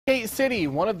State City,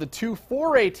 one of the two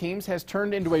 4A teams, has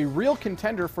turned into a real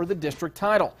contender for the district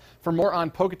title. For more on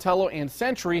Pocatello and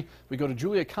Century, we go to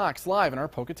Julia Cox live in our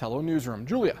Pocatello newsroom.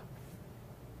 Julia.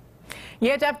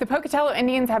 Yeah, Jeff, the Pocatello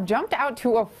Indians have jumped out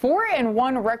to a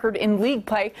 4-1 record in league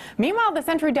play. Meanwhile, the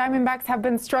Century Diamondbacks have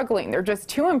been struggling. They're just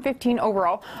 2-15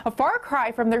 overall, a far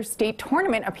cry from their state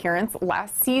tournament appearance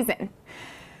last season.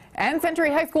 And Century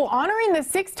High School honoring the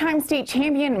 6-time state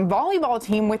champion volleyball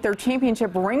team with their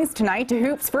championship rings tonight. To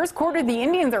hoops, first quarter, the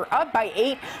Indians are up by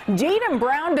 8. Jaden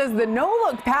Brown does the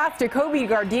no-look pass to Kobe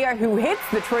Gardia, who hits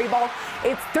the tray ball.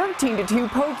 It's 13-2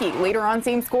 Pokey. Later on,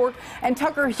 same score, and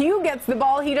Tucker Hugh gets the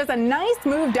ball. He does a nice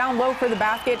move down low for the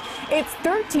basket. It's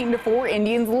 13-4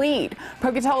 Indians lead.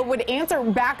 Pocatello would answer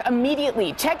back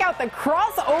immediately. Check out the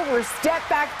crossover step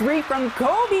back 3 from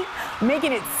Kobe,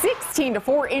 making it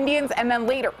 16-4 Indians, and then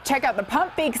later, check out the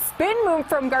pump fake spin move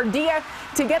from Gardia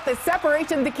to get the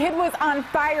separation. The kid was on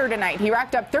fire tonight. He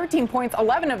racked up 13 points,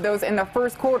 11 of those in the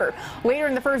first quarter. Later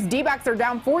in the first, D-backs are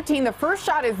down 14. The first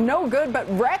shot is no good, but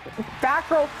back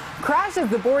row crashes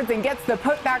the boards and gets the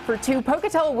putback for 2.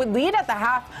 Pocatello would lead at the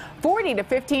half,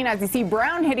 40-15, as you see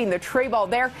Brown hitting the tray ball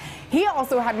there. He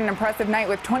also had an impressive night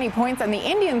with 20 points, and the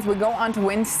Indians would go on to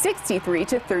win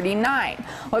 63-39.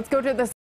 Let's go to the